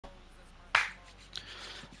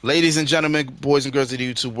Ladies and gentlemen, boys and girls of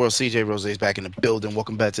the YouTube world, CJ Rose is back in the building.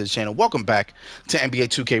 Welcome back to the channel. Welcome back to NBA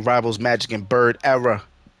 2K Rivals Magic and Bird Era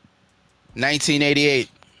 1988,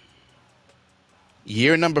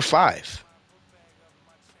 year number 5.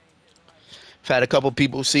 I've had a couple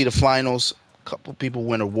people see the finals, a couple people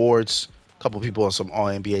win awards, a couple people on some All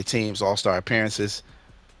NBA teams, All Star appearances.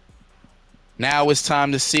 Now it's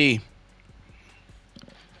time to see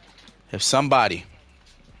if somebody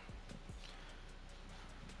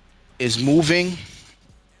is moving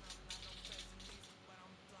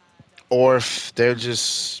or if they're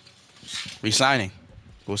just resigning.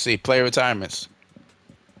 We'll see. Player retirements.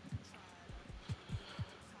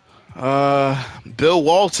 Bill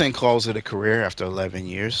Walton calls it a career after 11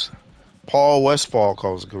 years. Paul Westphal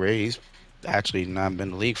calls it a career. He's actually not been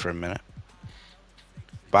in the league for a minute.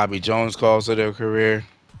 Bobby Jones calls it a career.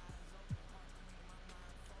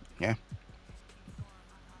 Yeah.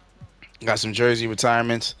 Got some jersey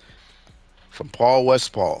retirements from Paul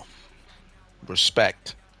Westphal.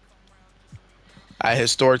 Respect. All right,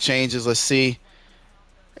 historic changes. Let's see.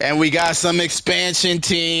 And we got some expansion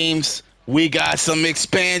teams.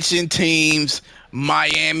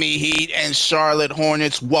 Miami Heat and Charlotte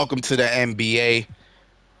Hornets. Welcome to the NBA.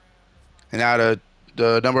 And now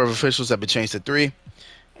the number of officials have been changed to 3.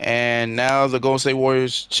 And now the Golden State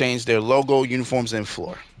Warriors changed their logo, uniforms, and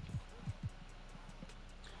floor.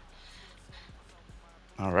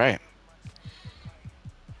 All right.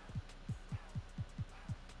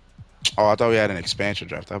 Oh, I thought we had an expansion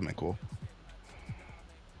draft. That would have been cool.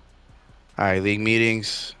 All right, league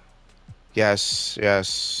meetings. Yes.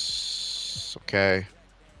 Okay.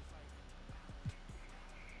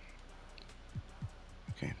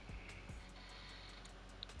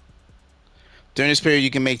 During this period,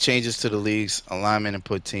 you can make changes to the league's alignment and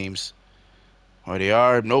put teams where they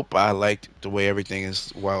are. Nope, I like the way everything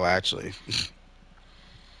is. Well, actually.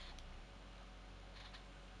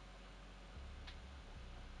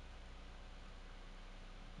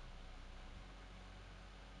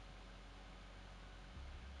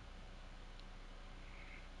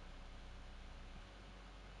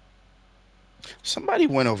 Somebody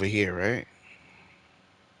went over here, right?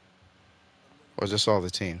 Or is this all the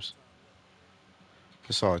teams?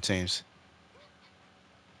 This all the teams.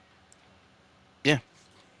 Yeah,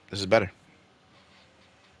 this is better.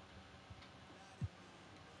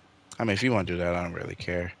 I mean, if you want to do that, I don't really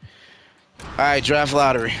care. All right, draft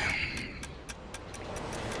lottery.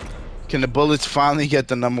 Can the Bullets finally get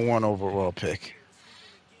the #1 overall pick?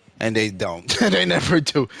 And they don't. They never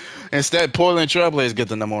do. Instead, Portland Trailblazers get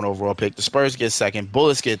the #1 overall pick. The Spurs get second.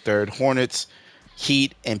 Bullets get third. Hornets,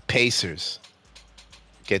 Heat, and Pacers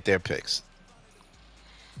get their picks.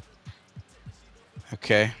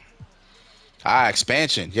 Okay.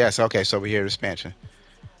 Expansion. Yes. Okay. So we hear expansion.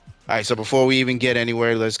 All right. So before we even get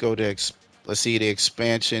anywhere, let's go to let's see the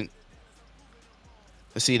expansion.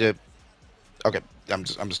 Let's see the. Okay. I'm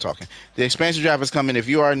just talking. The expansion draft is coming. If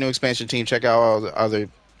you are a new expansion team, check out all the other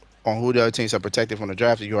on who the other teams are protected from the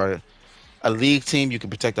draft. If you are a league team, you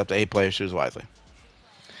can protect up to 8 players. Choose wisely.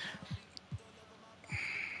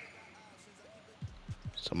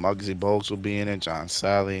 So Muggsy Bogues will be in it. John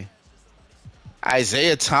Sally,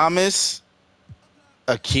 Isaiah Thomas,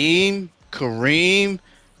 Akeem, Kareem,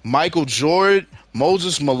 Michael Jordan,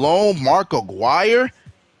 Moses Malone, Mark Aguirre.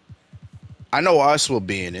 I know us will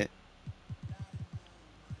be in it.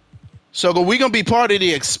 So are we going to be part of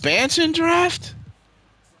the expansion draft?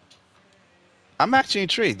 I'm actually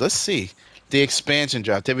intrigued. Let's see. The expansion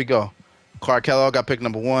draft. There we go. Clark Kellogg got pick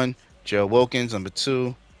 #1. Gerald Wilkins,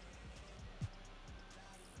 #2.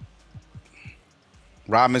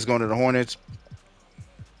 Rodman's going to the Hornets.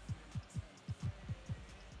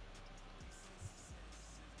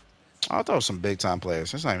 I thought it was some big-time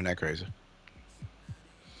players. That's not even that crazy.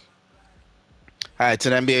 All right, to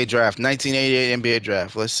the NBA draft. 1988 NBA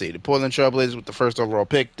draft. Let's see. The Portland Trailblazers with the first overall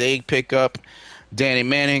pick. They pick up Danny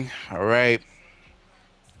Manning. All right.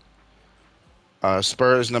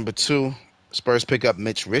 Spurs #2. Spurs pick up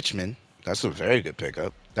Mitch Richmond. That's a very good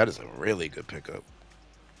pickup. That is a really good pickup.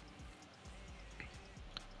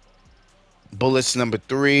 Bullets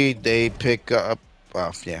 #3. They pick up.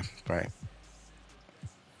 Yeah, right.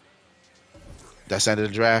 That's the end of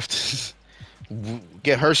the draft.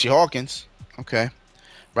 Get Hershey Hawkins. Okay.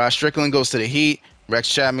 Rod Strickland goes to the Heat. Rex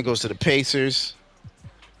Chapman goes to the Pacers.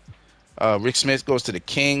 Rick Smith goes to the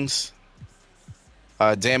Kings.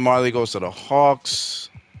 Dan Marley goes to the Hawks.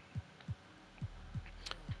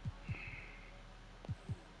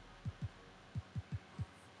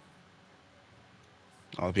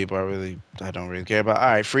 All the people I don't really care about.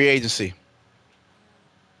 All right, free agency.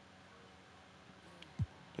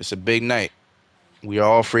 It's a big night. We are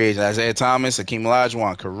all free agents. Isaiah Thomas, Hakeem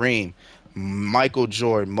Olajuwon, Kareem, Michael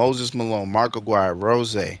Jordan, Moses Malone, Mark Aguirre,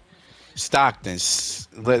 Rose, Stockton.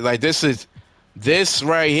 Like this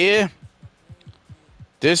right here.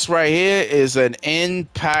 This right here is an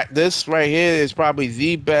impact. This right here is probably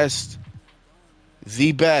the best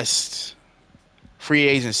free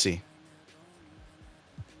agency.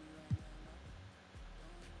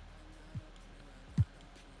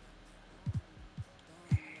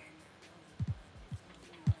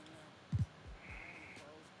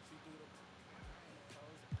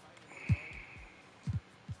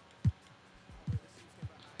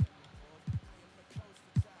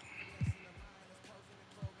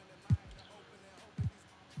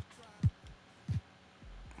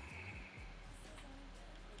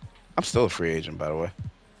 I'm still a free agent, by the way.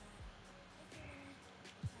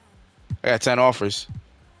 I got 10 offers.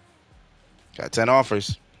 Got 10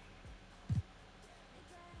 offers.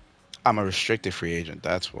 I'm a restricted free agent.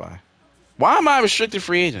 That's why. Why am I a restricted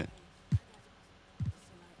free agent?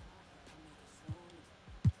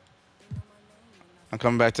 I'm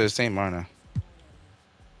coming back to this team, aren't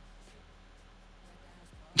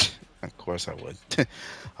I? Of course I would.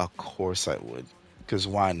 Of course I would. Because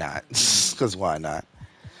why not? Because why not?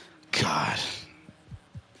 God.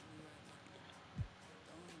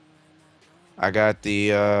 I got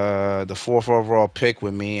the fourth overall pick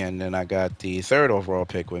with me, and then I got the third overall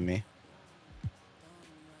pick with me.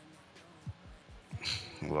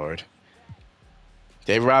 Lord.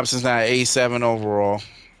 Dave Robinson's now 87 overall.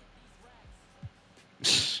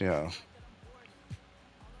 Yeah.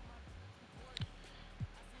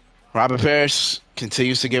 Robert Parrish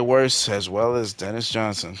continues to get worse, as well as Dennis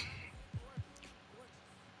Johnson.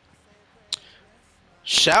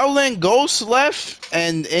 Shaolin Ghost left,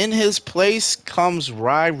 and in his place comes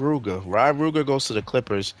Rai Ruger. Rai Ruger goes to the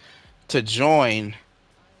Clippers to join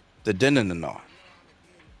the Dinwiddie.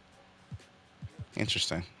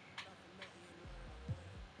 Interesting.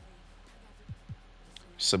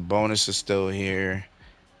 Sabonis is still here.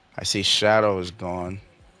 I see Shadow is gone.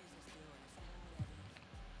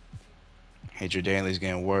 Adrian Danley's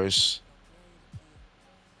getting worse.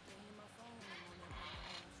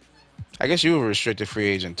 I guess you were a restricted free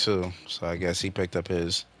agent too, so I guess he picked up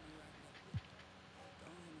his.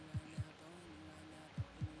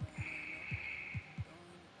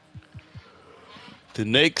 The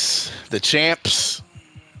Knicks, the champs,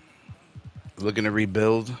 looking to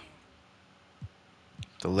rebuild.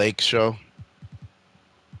 The Lake Show.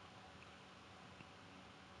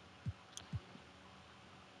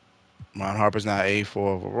 Ron Harper's now 84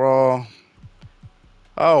 overall.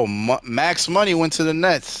 Oh, Max Money went to the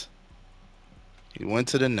Nets. He went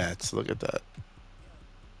to the Nets. Look at that.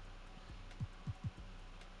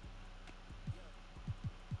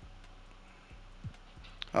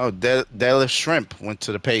 Oh, Deadlift Shrimp went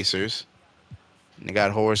to the Pacers. And they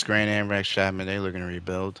got Horace Grant and Rex Chapman. They're looking to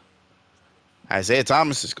rebuild. Isaiah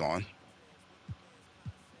Thomas is gone.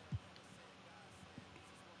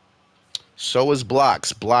 So is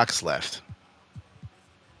Blocks. Blocks left.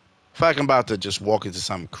 I feel like I'm about to just walk into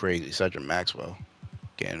something crazy. Cedric Maxwell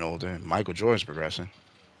getting older. Michael Jordan's progressing.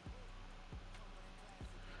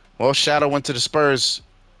 Well, Shadow went to the Spurs.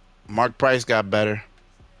 Mark Price got better.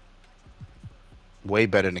 Way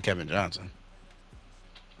better than Kevin Johnson.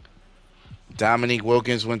 Dominique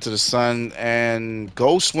Wilkins went to the Suns, and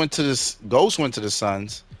Ghost went to the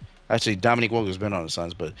Suns. Actually, Dominique Wilkins has been on the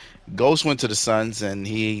Suns, but Ghost went to the Suns, and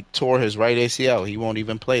he tore his right ACL. He won't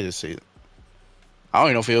even play this season. I don't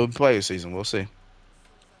even know if he'll play this season. We'll see.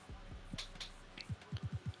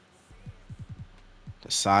 The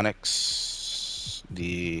Sonics,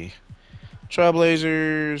 the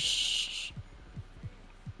Trailblazers,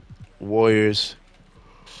 Warriors.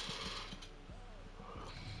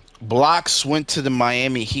 Blocks went to the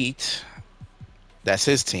Miami Heat. That's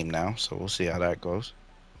his team now, so we'll see how that goes.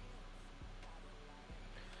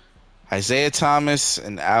 Isaiah Thomas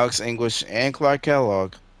and Alex English and Clark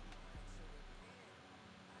Kellogg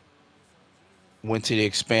went to the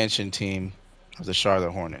expansion team of the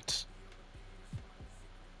Charlotte Hornets.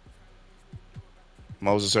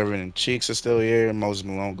 Moses Irvin and Cheeks are still here. Moses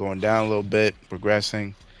Malone going down a little bit,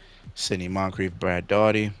 progressing. Sidney Moncrief, Brad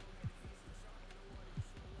Daugherty.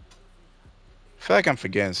 I feel like I'm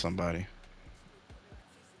forgetting somebody.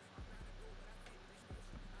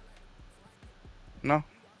 No,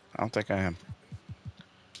 I don't think I am.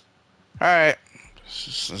 All right,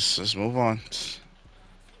 let's move on.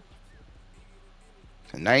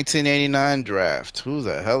 The 1989 draft. Who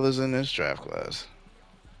the hell is in this draft class?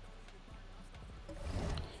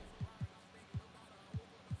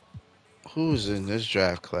 Who's in this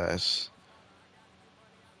draft class?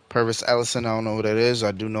 Purvis Ellison, I don't know who that is.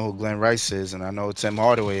 I do know who Glenn Rice is, and I know who Tim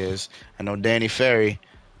Hardaway is. I know Danny Ferry.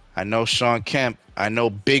 I know Sean Kemp. I know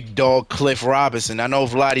Big Dog Cliff Robinson. I know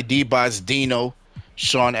Vlade Dibas, Dino,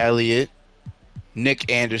 Sean Elliott,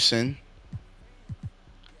 Nick Anderson,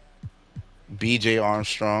 B.J.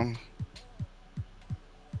 Armstrong.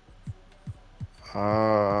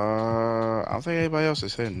 I don't think anybody else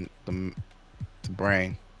is hitting the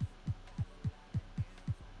brain.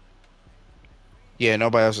 Yeah,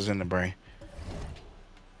 nobody else is in the brain.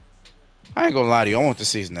 I ain't gonna lie to you. I want the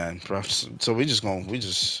season to end, bro. So we just going.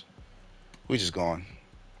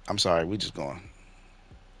 I'm sorry, we just going.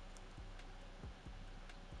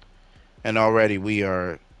 And already we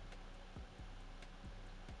are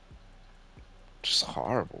just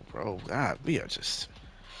horrible, bro. God, we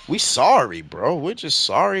sorry, bro. We're just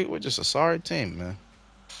sorry. We're just a sorry team, man.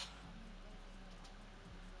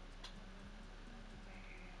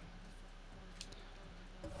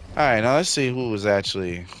 All right, now let's see who's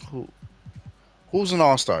an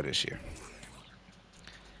all-star this year.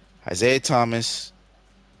 Isaiah Thomas,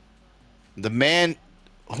 the man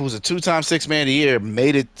who's a two-time six-man of the year,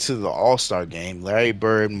 made it to the all-star game. Larry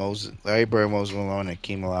Bird, Moses Malone, and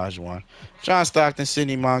Hakeem Olajuwon. John Stockton,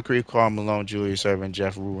 Sidney Moncrief, Karl Malone, Julius Erving,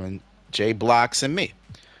 Jeff Ruin, Jay Blocks, and me.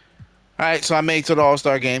 All right, so I made it to the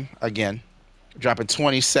all-star game again, dropping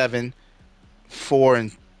 27, 4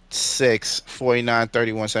 and 6, 49,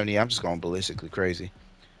 31, 70. I'm just going ballistically crazy.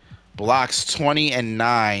 Blocks 20 and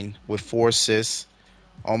 9 with 4 assists,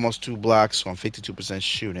 almost 2 blocks on 52%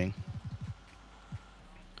 shooting.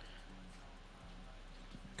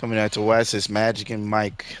 Coming out to West is Magic and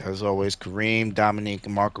Mike, as always. Kareem, Dominique,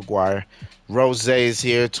 and Mark Aguirre. Rose is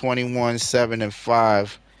here, 21, 7 and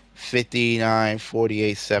 5, 59,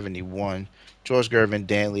 48, 71. George Gervin,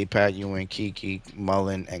 Danley, Pat Ewing, Kiki,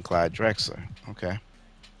 Mullen, and Clyde Drexler. Okay.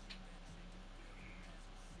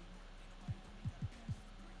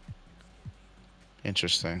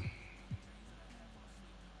 Interesting.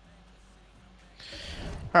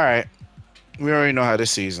 All right. We already know how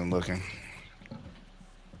this season looking.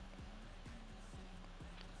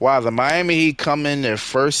 Wow, the Miami Heat come in their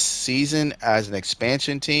first season as an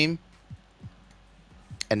expansion team,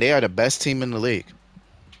 and they are the best team in the league.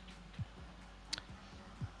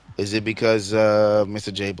 Is it because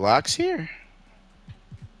Mr. J Block's here?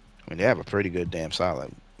 I mean, they have a pretty good damn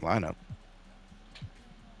solid lineup.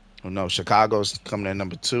 Who knows? Chicago's coming in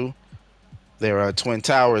number 2. There are Twin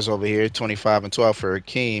Towers over here, 25 and 12 for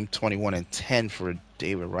Hakeem, 21 and 10 for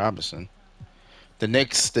David Robinson. The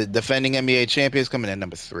Knicks, the defending NBA champions, coming in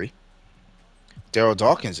number 3. Daryl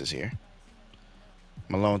Dawkins is here.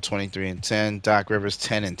 Malone 23 and 10. Doc Rivers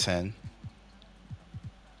 10 and 10.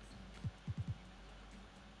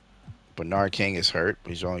 Bernard King is hurt,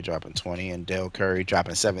 but he's only dropping 20, and Dale Curry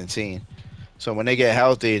dropping 17. So when they get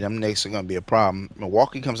healthy, them Knicks are going to be a problem.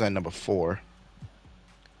 Milwaukee comes in at number 4.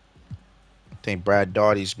 I think Brad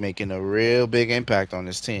Daugherty's making a real big impact on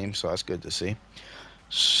this team, so that's good to see.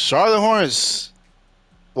 Charlotte Hornets,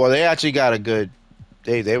 well, they actually got a good.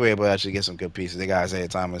 They were able to actually get some good pieces. They got Isaiah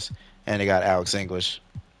Thomas and they got Alex English.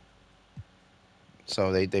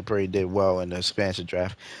 So they pretty did well in the expansion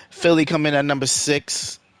draft. Philly come in at number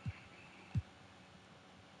 6.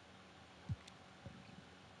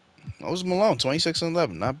 Moses Malone, 26 and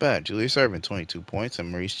 11. Not bad. Julius Erving, 22 points. And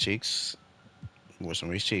Maurice Cheeks. What's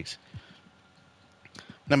Maurice Cheeks?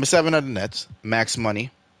 Number 7 are the Nets. Max Money.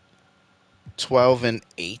 12 and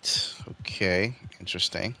 8. Okay.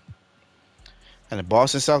 Interesting. And the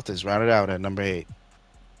Boston Celtics rounded out at number 8.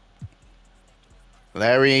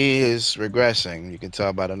 Larry is regressing. You can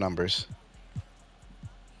tell by the numbers.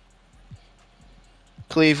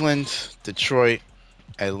 Cleveland, Detroit,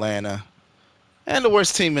 Atlanta, and the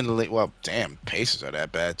worst team in the league. Well, damn, Pacers are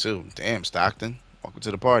that bad too. Damn, Stockton. Welcome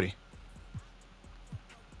to the party.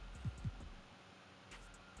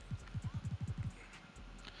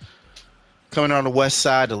 Coming on the west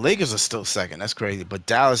side, the Lakers are still second. That's crazy. But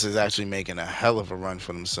Dallas is actually making a hell of a run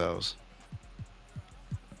for themselves.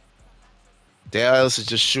 Dallas is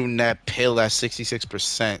just shooting that pill at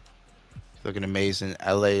 66%. Looking amazing.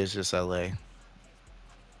 LA is just LA.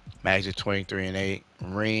 Magic 23 and 8.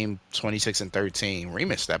 Reem 26 and 13.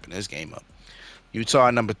 Reem is stepping this game up. Utah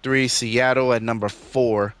at number 3. Seattle at number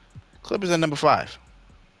 4. Clippers at number 5.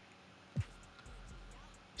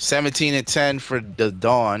 17 and 10 for the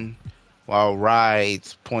Dawn. While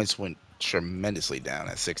Ride's points went tremendously down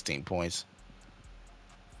at 16 points.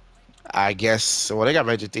 I guess, well, they got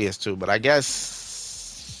Reggie Theus too, but I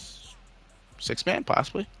guess 6-man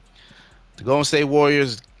possibly. The Golden State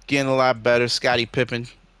Warriors getting a lot better. Scottie Pippen,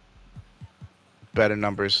 better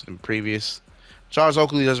numbers than previous. Charles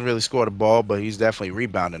Oakley doesn't really score the ball, but he's definitely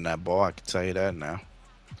rebounding that ball. I can tell you that now.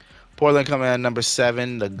 Portland coming in at number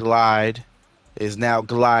 7. The Glide is now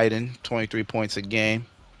gliding, 23 points a game.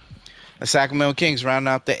 The Sacramento Kings round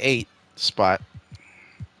out the 8th spot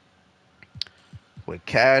with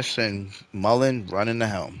Cash and Mullen running the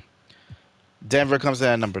helm. Denver comes in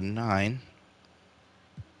at number 9.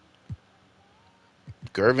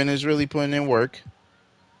 Gervin is really putting in work.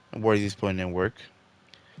 Worthy's putting in work.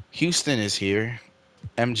 Houston is here.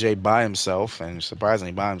 MJ by himself, and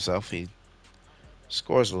surprisingly by himself, he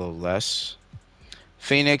scores a little less.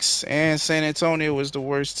 Phoenix and San Antonio was the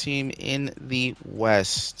worst team in the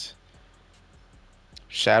West.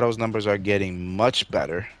 Shadow's numbers are getting much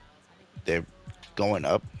better. They're going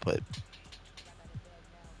up, but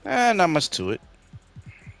not much to it.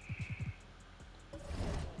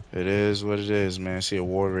 It is what it is, man. See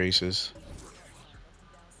award races.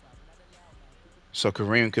 So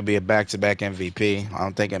Kareem could be a back-to-back MVP. I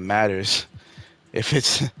don't think it matters if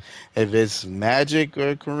it's Magic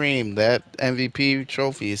or Kareem. That MVP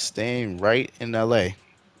trophy is staying right in LA.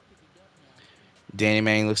 Danny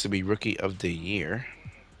Manning looks to be Rookie of the Year.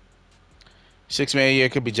 Six Man of the Year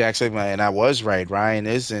could be Jack Sigma, and I was right. Ryan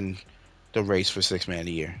is in the race for Six Man of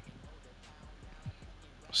the Year.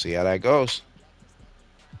 See how that goes.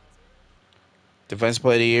 Defensive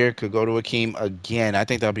Player of the Year could go to Akeem again. I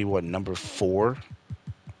think that'll be what, number 4?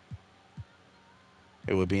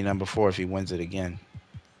 It would be number 4 if he wins it again.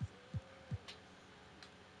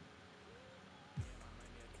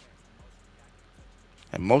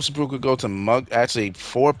 And most improved could go to Mug. Actually,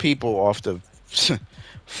 4 people off the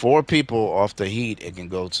 4 people off the Heat it can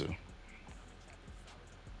go to.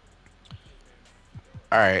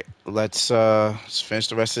 All right, let's finish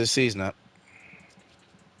the rest of the season up.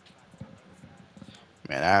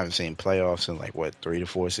 Man, I haven't seen playoffs in like what, 3 to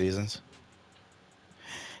 4 seasons.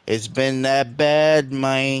 It's been that bad,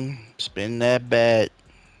 man. It's been that bad.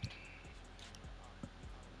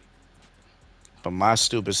 But my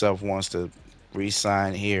stupid self wants to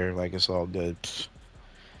re-sign here like it's all good.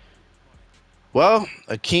 Well,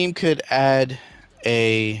 Akeem could add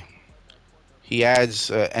he adds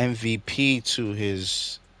MVP to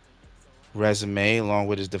his resume along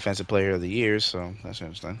with his Defensive Player of the Year, so that's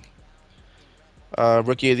interesting.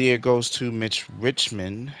 Rookie of the Year goes to Mitch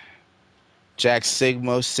Richmond. Jack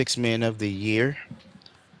Sigma, 6 Man of the Year.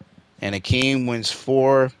 And Akeem wins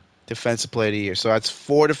 4 Defensive Player of the Year. So that's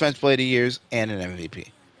 4 Defensive Player of the Years and an MVP.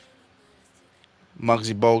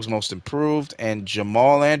 Muggsy Bogues, Most Improved. And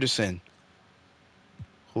Jamal Anderson,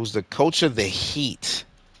 who's the coach of the Heat.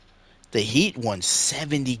 The Heat won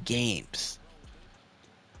 70 games.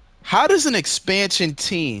 How does an expansion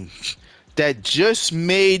team that just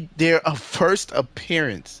made their first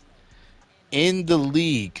appearance in the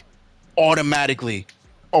league automatically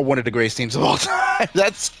are one of the greatest teams of all time?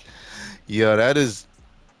 That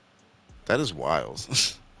is wild.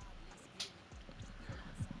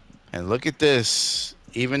 And look at this.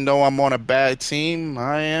 Even though I'm on a bad team,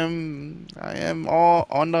 I am all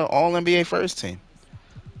on the All NBA first team.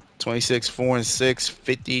 26, 4 and 6,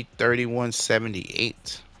 50, 31,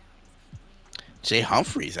 78. Jay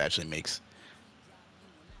Humphries actually makes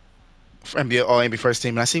NBA All NBA first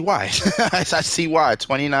team, and I see why. I see why.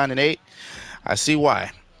 29 and 8. I see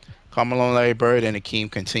why. Carmelo, Larry Bird, and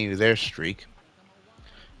Akeem continue their streak.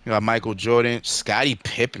 You got Michael Jordan. Scottie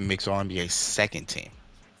Pippen makes All NBA second team.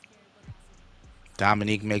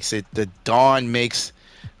 Dominique makes it. The Dawn makes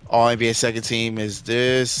All NBA second team. Is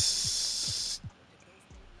this?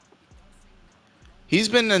 He's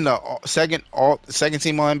been in the second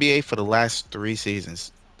team All NBA for the last 3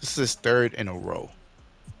 seasons. This is his 3rd in a row.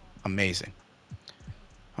 Amazing.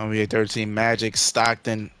 All NBA third team: Magic,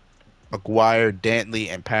 Stockton, McGuire, Dantley,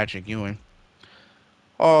 and Patrick Ewing.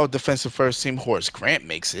 All defensive first team: Horace Grant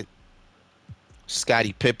makes it.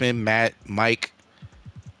 Scottie Pippen, Matt, Mike,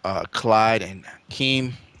 Clyde, and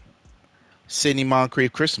Keem. Sidney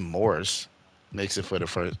Moncrief, Chris Morris makes it for the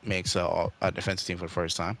first, makes a defensive team for the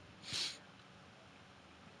first time.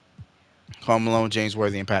 Karl Malone, James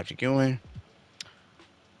Worthy, and Patrick Ewing.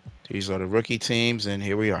 These are the rookie teams, and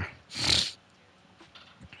here we are.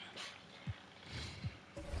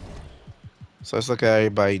 So let's look at how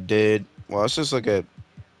everybody did. Well, let's just look at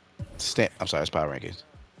it's power rankings.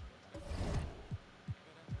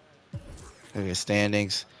 Look at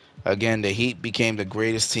standings. Again, the Heat became the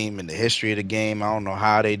greatest team in the history of the game. I don't know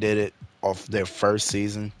how they did it off their first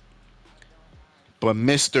season. But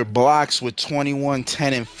Mr. Blocks with 21,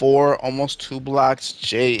 10, and 4, almost 2 blocks.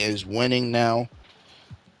 Jay is winning now.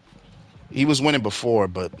 He was winning before,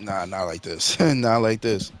 but not like this. Not like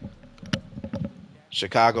this.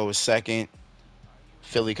 Chicago is second.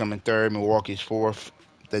 Philly coming third. Milwaukee's fourth.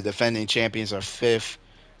 The defending champions are fifth.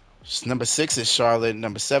 Number 6 is Charlotte.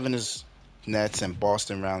 Number 7 is Nets, and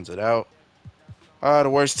Boston rounds it out. The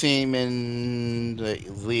worst team in the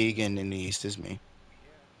league and in the East is me.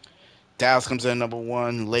 Dallas comes in number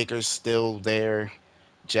 1. Lakers still there.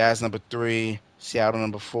 Jazz number 3. Seattle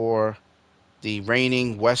number 4. The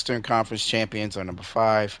reigning Western Conference champions are number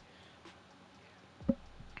 5.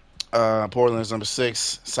 Portland is number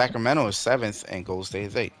 6. Sacramento is 7th, and Golden State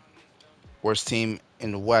is 8th. Worst team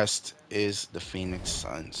in the West is the Phoenix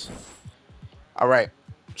Suns. All right,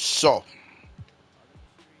 so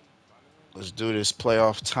let's do this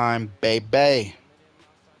playoff time, baby.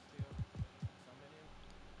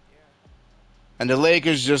 And the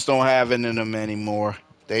Lakers just don't have it in them anymore.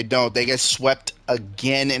 They don't. They get swept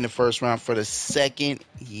again in the first round for the second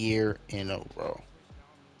year in a row.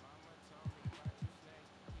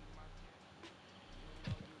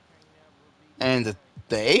 And the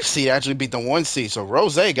 8th seed actually beat the 1 seed. So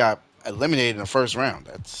Rose got eliminated in the first round.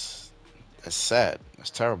 That's sad. That's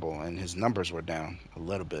terrible. And his numbers were down a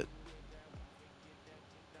little bit.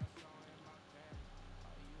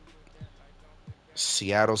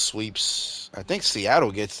 Seattle sweeps. I think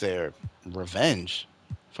Seattle gets their revenge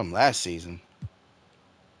from last season,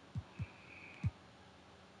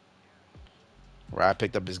 where I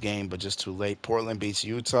picked up his game, but just too late. Portland beats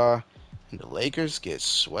Utah, and the Lakers get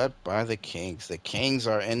swept by the Kings. The Kings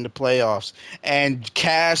are in the playoffs, and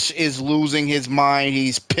Cash is losing his mind.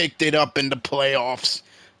 He's picked it up in the playoffs.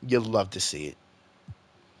 You'd love to see it.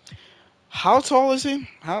 How tall is he?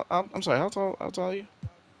 I'm sorry. How tall are you?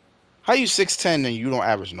 How are you 6'10" and you don't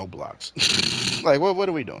average no blocks? Like, what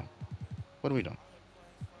are we doing? What are we doing?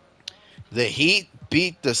 The Heat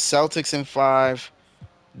beat the Celtics in 5.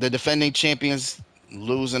 The defending champions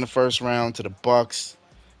lose in the first round to the Bucks.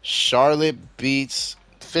 Charlotte beats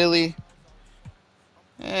Philly.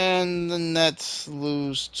 And the Nets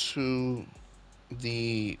lose to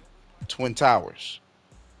the Twin Towers.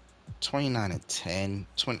 29-10.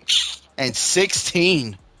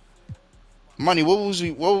 16. Money, what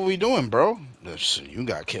were we doing, bro? You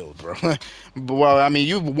got killed, bro. Well, I mean,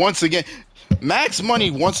 you once again, Max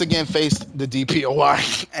Money once again faced the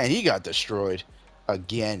DPOY, and he got destroyed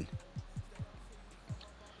again.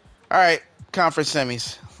 All right, conference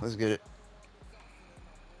semis. Let's get it.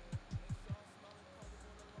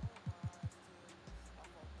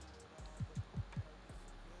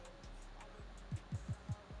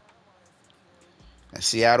 And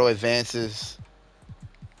Seattle advances.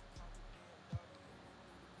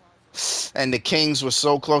 And the Kings were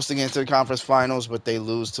so close to getting to the conference finals, but they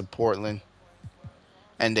lose to Portland.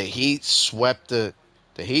 And the Heat swept the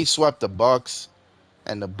Bucks,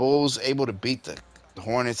 and the Bulls able to beat the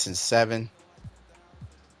Hornets in 7.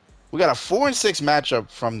 We got a 4-6 matchup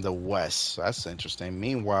from the West. So that's interesting.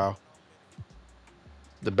 Meanwhile,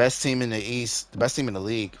 the best team in the East, the best team in the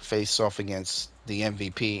league, face off against the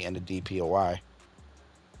MVP and the DPOI.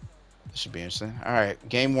 This should be interesting. All right,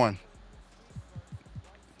 game 1.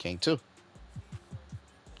 Game 2.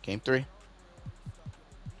 Game 3.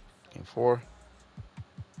 Game 4.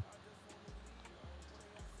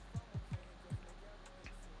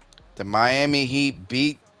 The Miami Heat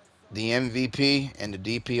beat the MVP and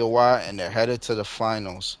the DPOY, and they're headed to the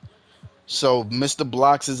finals. So Mr.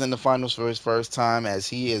 Blocks is in the finals for his first time, as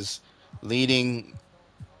he is leading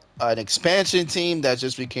an expansion team that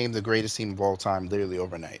just became the greatest team of all time, literally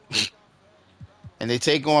overnight. And they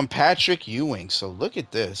take on Patrick Ewing. So look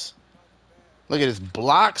at this. Look at this.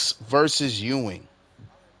 Blocks versus Ewing.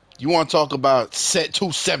 You want to talk about set 2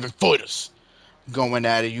 7-footers going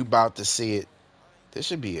at it. You about to see it. This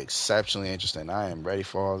should be exceptionally interesting. I am ready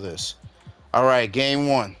for all this. All right, game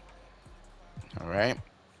 1. All right.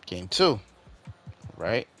 Game 2. All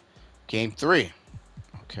right. Game 3.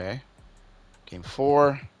 Okay. Game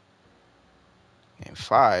 4. Game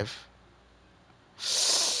 5.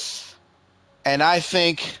 And I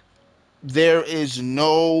think there is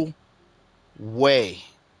no way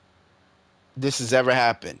this has ever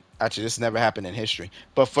happened. Actually, this never happened in history.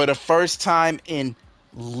 But for the first time in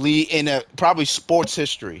probably sports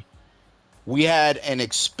history, we had an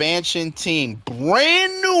expansion team,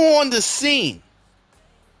 brand new on the scene,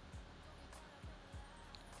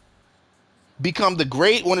 become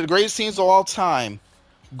one of the greatest teams of all time,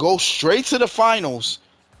 go straight to the finals,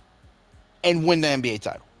 and win the NBA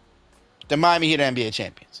title. The Miami Heat are NBA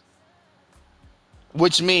champions.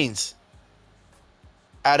 Which means,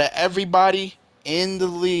 out of everybody in the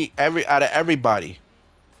league, out of everybody,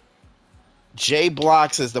 Jay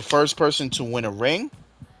Blocks is the first person to win a ring,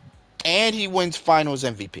 and he wins Finals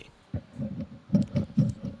MVP.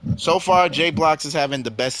 So far, Jay Blocks is having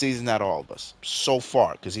the best season out of all of us. So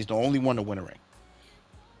far, because he's the only one to win a ring.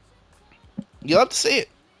 You love to see it.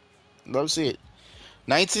 Love to see it.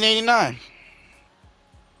 1989.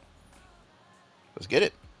 Let's get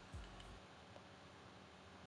it.